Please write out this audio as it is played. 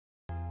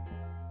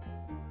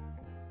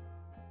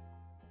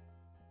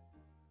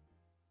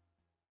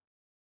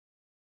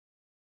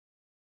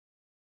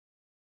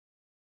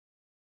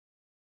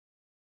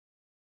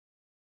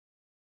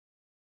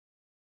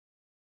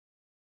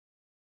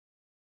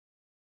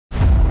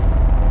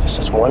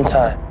one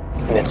time,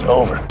 and it's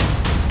over.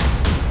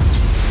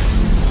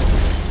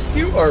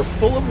 You are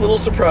full of little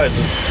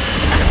surprises.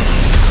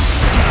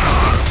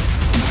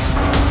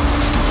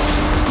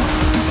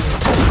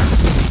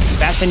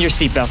 Fasten your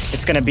seatbelts.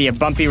 It's gonna be a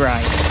bumpy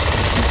ride.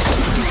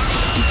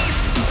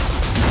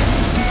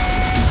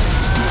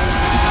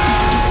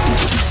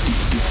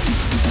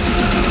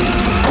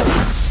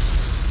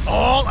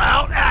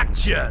 All-out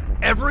action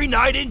every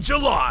night in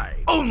July,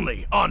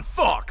 only on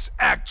Fox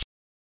Action.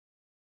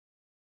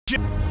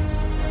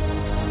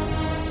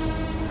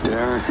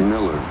 Derek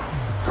Miller,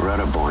 I read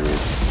up on you.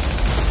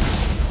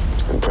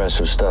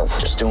 Impressive stuff.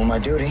 Just doing my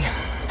duty.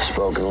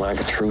 Spoken like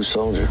a true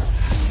soldier.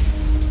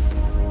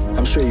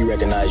 I'm sure you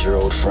recognize your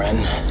old friend,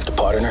 the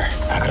partner.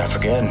 How could I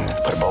forget?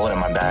 Put a bullet in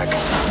my back.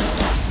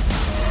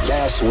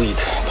 Last week,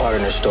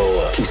 partner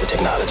stole a piece of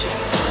technology.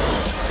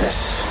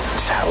 This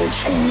is how we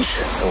change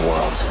the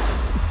world.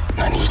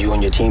 I need you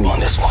and your team on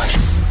this one.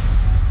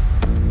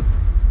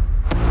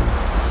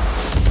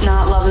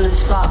 Not loving the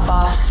spot,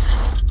 boss.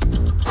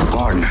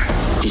 Martin,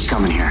 he's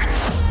coming here.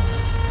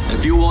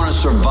 If you want to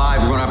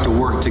survive, we're going to have to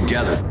work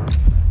together.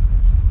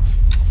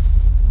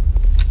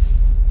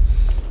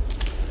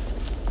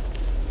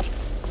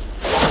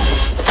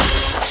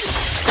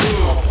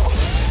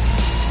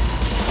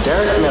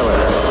 Derek Miller.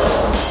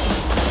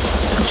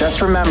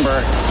 Just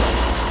remember,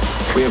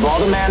 we have all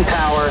the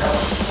manpower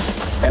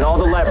and all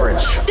the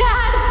leverage.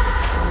 Dad!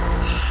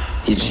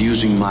 He's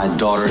using my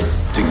daughter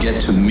to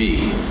get to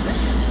me.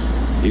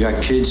 You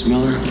got kids,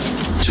 Miller?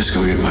 Just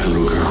go get my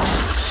little girl.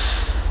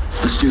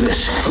 Let's do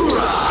this.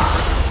 Hoorah!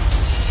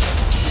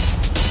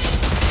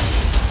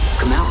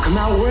 Come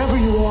out, wherever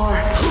you are.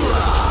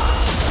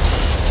 Hoorah!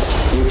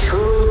 You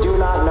truly do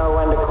not know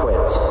when to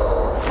quit.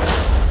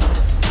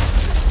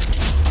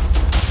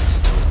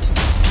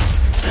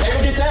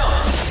 Hey, get down!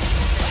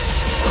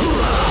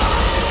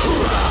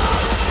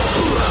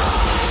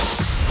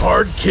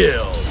 Hard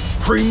Kill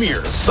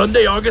premieres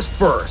Sunday, August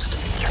 1st.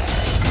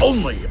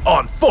 Only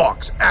on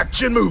Fox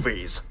Action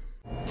Movies.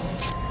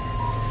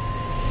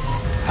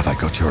 Have I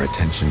got your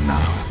attention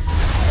now?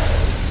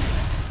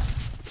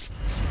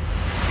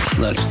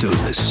 Let's do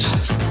this.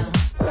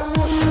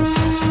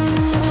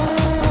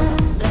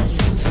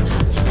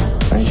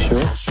 Are you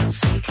sure?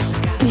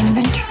 Be an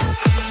adventure.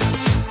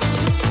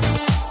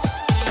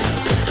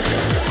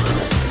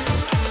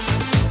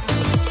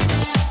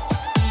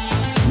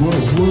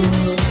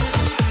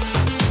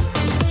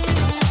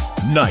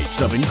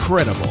 Nights of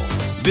Incredible.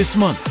 This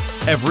month,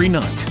 every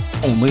night,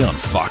 only on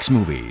Fox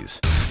Movies.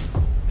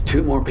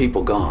 2 more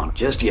people gone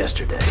just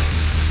yesterday.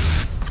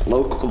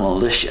 Local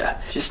militia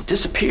just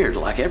disappeared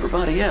like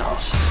everybody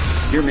else.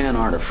 Your men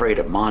aren't afraid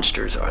of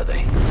monsters, are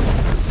they?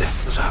 The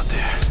devil's out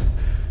there.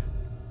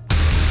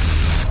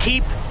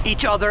 Keep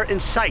each other in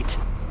sight.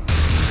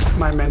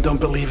 My men don't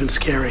believe in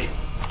scary.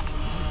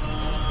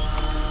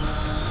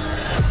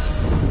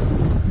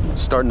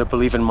 Starting to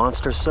believe in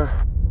monsters, sir?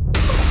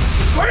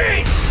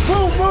 Wait!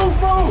 Move!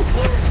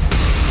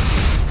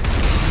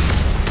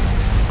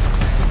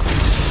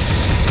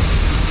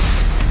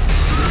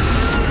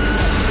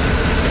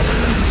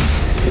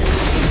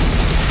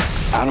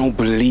 I don't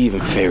believe in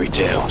fairy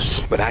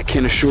tales, but I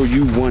can assure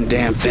you one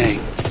damn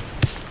thing.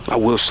 I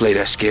will slay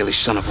that scaly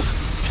son of a...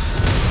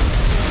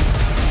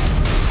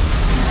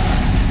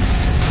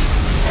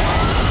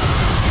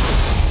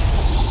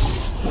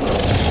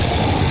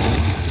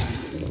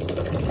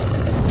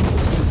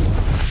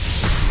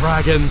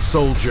 Dragon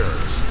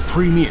Soldiers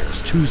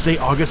premieres Tuesday,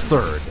 August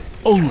 3rd.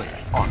 Only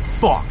on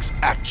Fox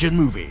Action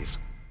Movies.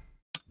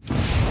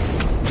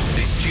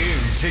 This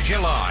June to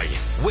July,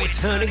 we're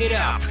turning it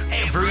up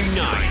every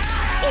night,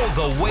 all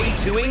the way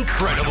to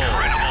incredible.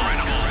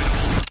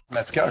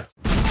 Let's go.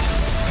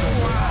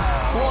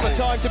 What a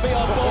time to be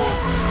on board.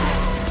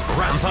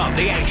 Ramp up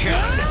the action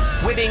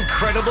with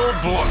incredible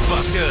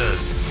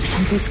blockbusters.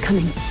 Something's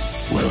coming.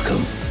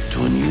 Welcome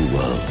to a new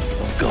world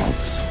of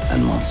gods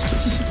and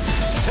monsters.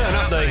 Turn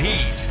up the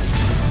heat.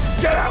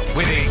 Get out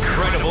with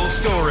incredible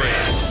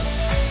stories.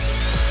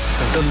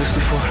 I've done this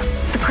before.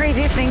 The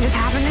craziest thing just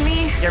happened to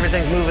me.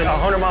 Everything's moving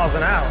 100 miles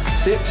an hour.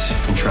 Sit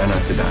and try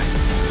not to die.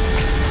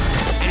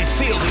 And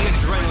feel the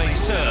adrenaline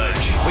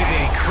surge with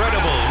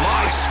incredible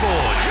live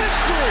sports.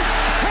 History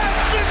has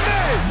been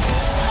made!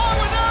 How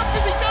on earth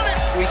has he done it?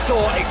 We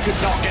thought it could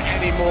not get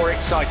any more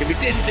exciting. We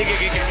didn't think it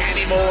could get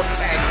any more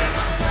tense.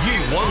 You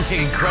want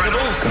incredible?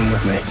 Come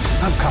with me.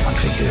 I'm coming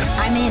for you.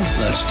 I'm in.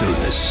 Let's do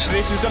this.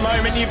 This is the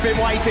moment you've been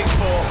waiting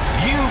for.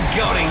 You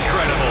got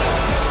incredible.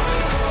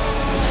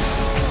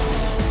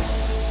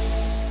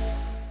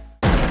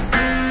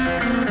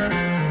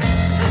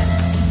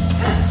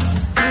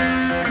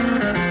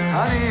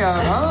 Honey,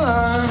 I'm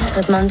home.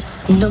 Edmund,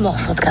 no more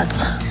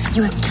shortcuts.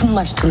 You have too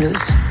much to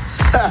lose.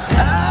 The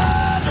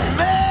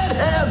man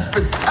has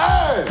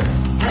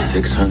returned.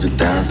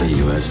 600,000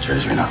 U.S.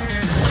 Treasury now.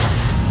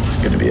 It's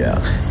good to be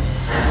out.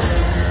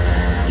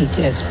 It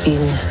has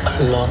been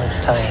a long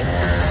time.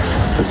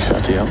 Who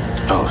shot you?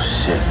 Oh,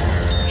 shit.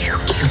 You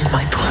killed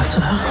my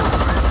brother.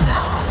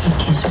 Now it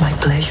is my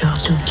pleasure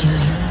to kill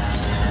you.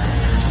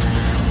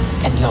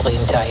 And your your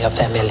entire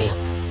family.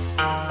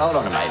 Hold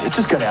on, mate. It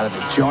just got out of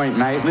the joint,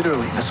 mate.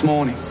 Literally, this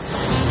morning.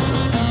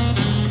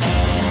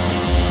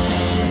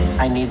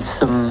 I need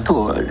some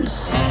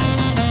tools.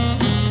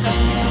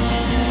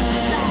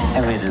 I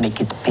will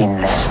make it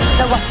painless.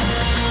 So what?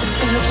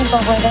 He's looking for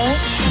revenge?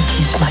 It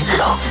is my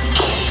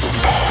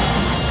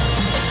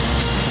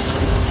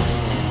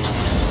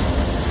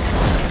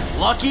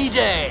Lucky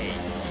Day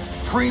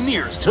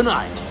premieres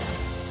tonight.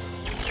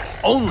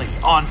 Only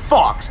on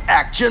Fox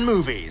Action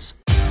Movies.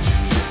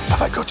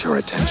 Have I got your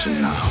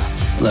attention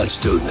now? Let's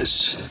do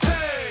this.